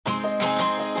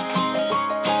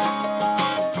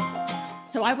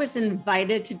So I was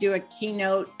invited to do a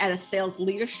keynote at a sales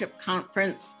leadership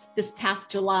conference this past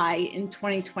July in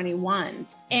 2021.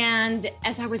 And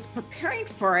as I was preparing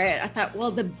for it, I thought,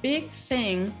 well, the big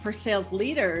thing for sales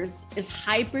leaders is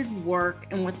hybrid work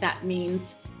and what that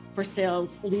means for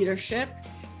sales leadership,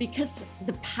 because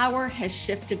the power has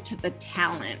shifted to the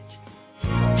talent.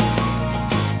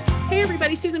 Hey,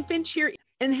 everybody, Susan Finch here.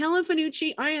 And Helen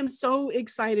Fanucci, I am so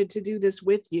excited to do this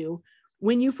with you.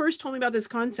 When you first told me about this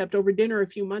concept over dinner a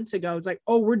few months ago, it's like,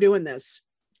 oh, we're doing this.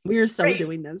 We are so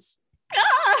doing this.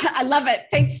 I love it.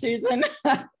 Thanks, Susan.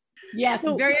 Yes,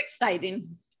 so, very exciting.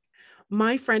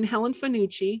 My friend Helen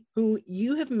Fanucci, who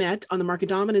you have met on the Market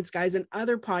Dominance Guys and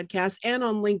other podcasts and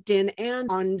on LinkedIn and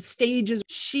on stages,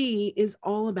 she is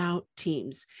all about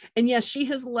teams. And yes, she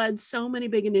has led so many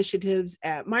big initiatives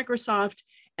at Microsoft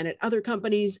and at other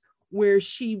companies where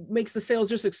she makes the sales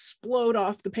just explode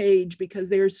off the page because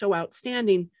they are so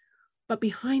outstanding. But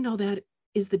behind all that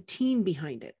is the team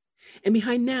behind it. And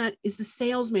behind that is the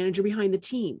sales manager behind the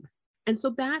team. And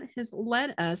so that has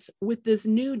led us with this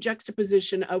new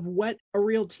juxtaposition of what a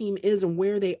real team is and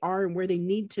where they are and where they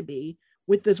need to be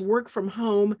with this work from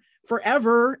home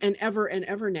forever and ever and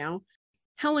ever now.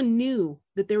 Helen knew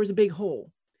that there was a big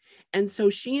hole. And so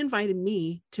she invited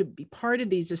me to be part of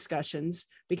these discussions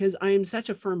because I am such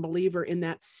a firm believer in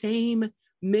that same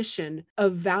mission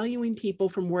of valuing people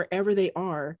from wherever they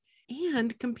are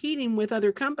and competing with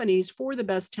other companies for the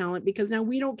best talent, because now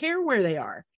we don't care where they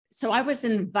are. So I was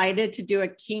invited to do a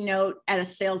keynote at a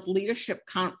sales leadership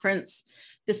conference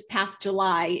this past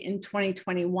July in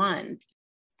 2021.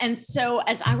 And so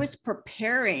as I was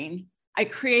preparing, I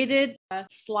created a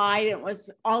slide. It was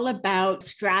all about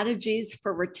strategies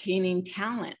for retaining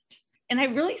talent. And I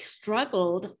really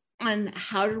struggled on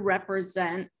how to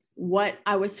represent what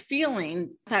I was feeling,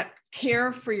 that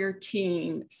care for your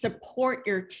team, support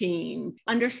your team,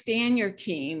 understand your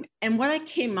team. And what I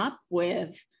came up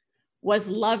with was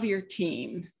love your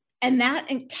team. And that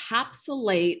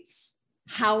encapsulates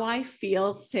how I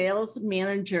feel sales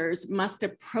managers must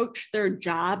approach their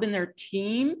job and their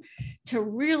team to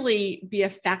really be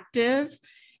effective.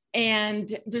 And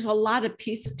there's a lot of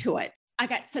pieces to it. I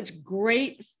got such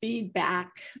great feedback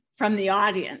from the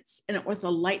audience, and it was a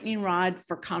lightning rod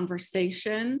for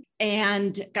conversation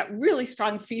and got really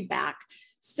strong feedback.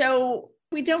 So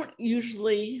we don't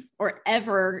usually or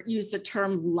ever use the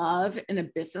term love in a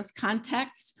business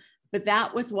context, but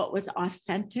that was what was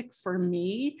authentic for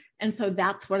me. And so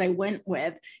that's what I went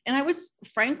with. And I was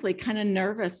frankly kind of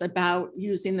nervous about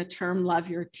using the term love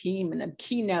your team in a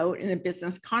keynote in a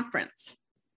business conference.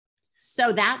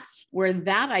 So that's where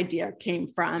that idea came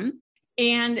from.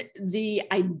 And the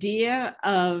idea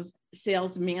of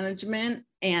sales management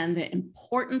and the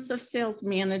importance of sales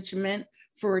management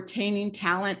for retaining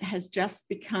talent has just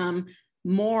become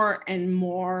more and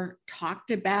more talked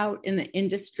about in the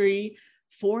industry.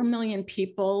 4 million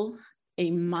people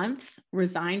a month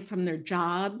resign from their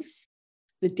jobs.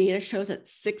 The data shows that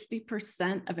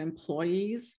 60% of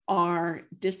employees are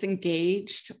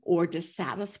disengaged or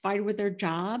dissatisfied with their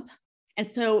job. And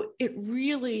so it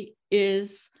really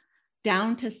is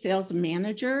down to sales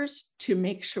managers to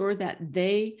make sure that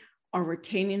they are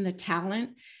retaining the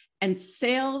talent. And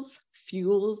sales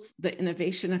fuels the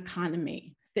innovation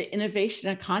economy. The innovation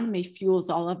economy fuels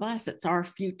all of us. It's our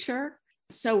future.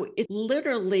 So it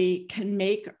literally can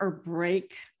make or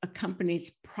break a company's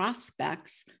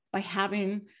prospects by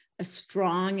having a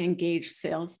strong, engaged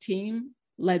sales team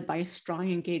led by a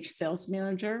strong, engaged sales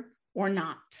manager or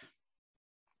not.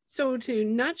 So to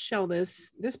nutshell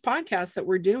this podcast that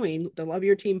we're doing, the Love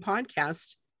Your Team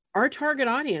podcast, our target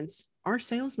audience are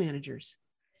sales managers.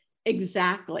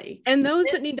 Exactly. And those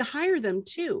that need to hire them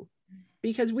too,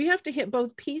 because we have to hit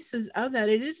both pieces of that.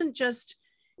 It isn't just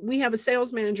we have a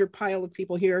sales manager pile of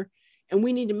people here and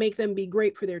we need to make them be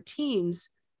great for their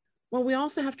teams. Well, we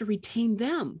also have to retain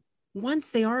them once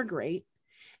they are great.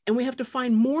 And we have to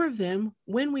find more of them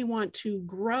when we want to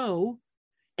grow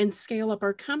and scale up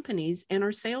our companies and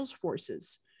our sales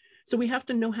forces. So we have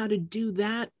to know how to do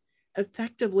that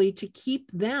effectively to keep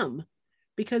them.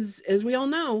 Because as we all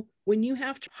know, when you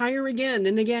have to hire again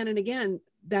and again and again,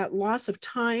 that loss of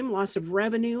time, loss of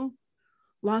revenue,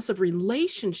 loss of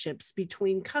relationships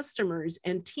between customers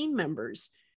and team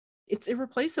members, it's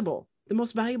irreplaceable. The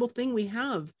most valuable thing we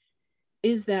have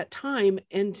is that time,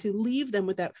 and to leave them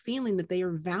with that feeling that they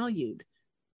are valued.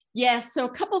 Yes. So a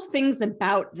couple things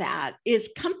about that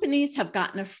is companies have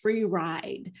gotten a free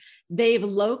ride. They've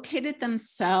located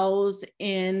themselves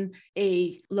in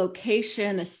a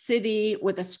location, a city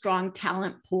with a strong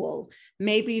talent pool.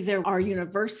 Maybe there are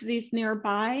universities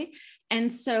nearby.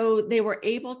 And so they were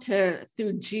able to,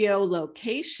 through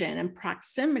geolocation and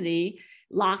proximity,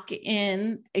 lock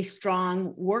in a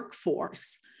strong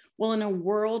workforce. Well, in a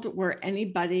world where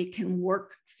anybody can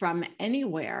work from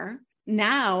anywhere,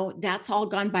 now that's all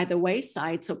gone by the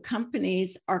wayside. So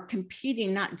companies are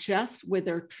competing not just with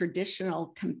their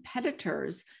traditional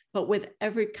competitors, but with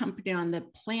every company on the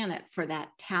planet for that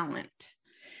talent.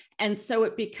 And so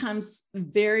it becomes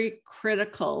very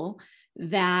critical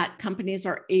that companies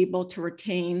are able to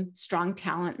retain strong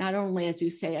talent, not only, as you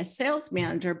say, a sales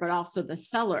manager, but also the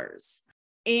sellers.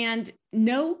 And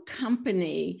no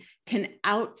company can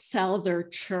outsell their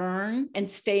churn and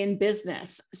stay in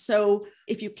business. So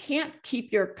if you can't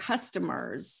keep your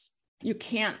customers, you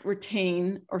can't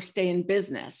retain or stay in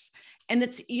business. And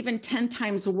it's even 10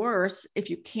 times worse if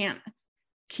you can't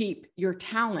keep your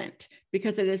talent,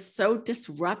 because it is so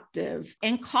disruptive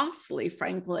and costly,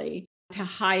 frankly, to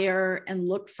hire and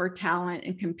look for talent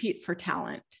and compete for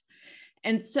talent.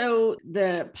 And so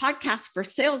the podcast for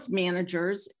sales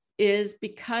managers is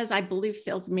because I believe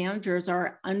sales managers are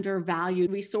an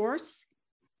undervalued resource.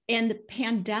 And the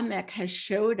pandemic has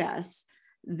showed us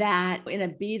that in a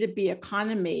B2B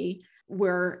economy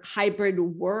where hybrid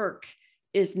work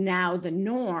is now the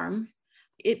norm,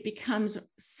 it becomes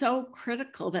so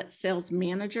critical that sales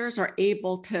managers are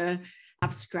able to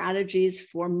have strategies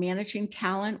for managing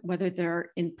talent, whether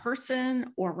they're in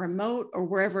person or remote or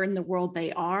wherever in the world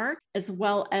they are, as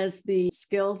well as the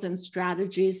skills and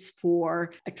strategies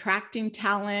for attracting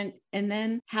talent and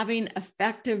then having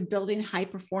effective building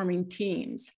high-performing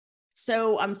teams.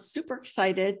 So I'm super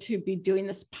excited to be doing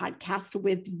this podcast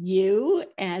with you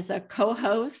as a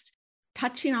co-host,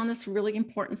 touching on this really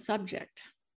important subject.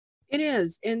 It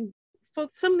is. And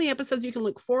folks, some of the episodes you can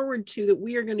look forward to that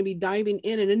we are going to be diving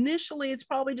in. And initially, it's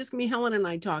probably just going to be Helen and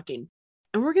I talking.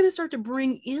 And we're going to start to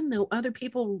bring in, though, other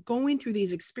people going through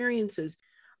these experiences,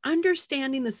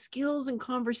 understanding the skills and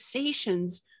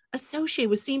conversations associated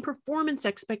with seeing performance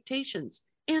expectations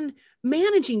and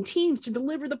managing teams to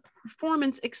deliver the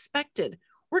performance expected.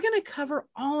 We're going to cover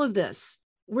all of this.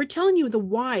 We're telling you the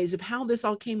whys of how this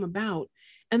all came about.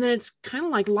 And then it's kind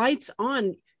of like lights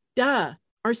on. Duh.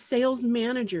 Our sales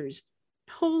managers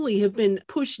wholly have been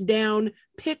pushed down,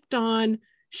 picked on,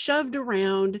 shoved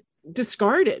around,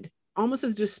 discarded, almost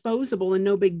as disposable and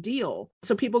no big deal.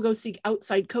 So people go seek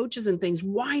outside coaches and things.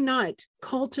 Why not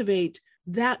cultivate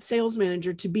that sales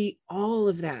manager to be all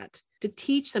of that, to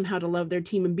teach them how to love their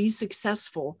team and be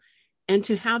successful, and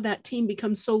to have that team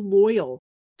become so loyal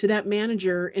to that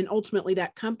manager and ultimately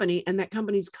that company and that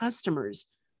company's customers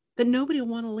that nobody will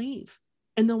want to leave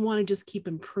and they'll want to just keep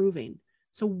improving.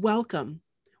 So welcome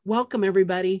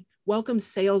everybody. Welcome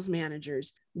sales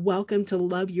managers. Welcome to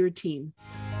Love Your Team.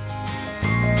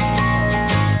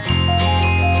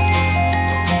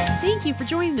 Thank you for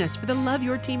joining us for the Love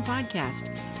Your Team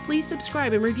podcast. Please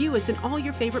subscribe and review us in all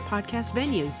your favorite podcast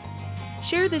venues.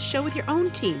 Share this show with your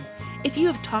own team. If you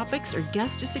have topics or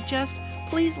guests to suggest,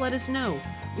 please let us know.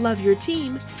 Love your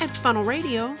team at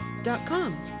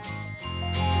funnelradio.com.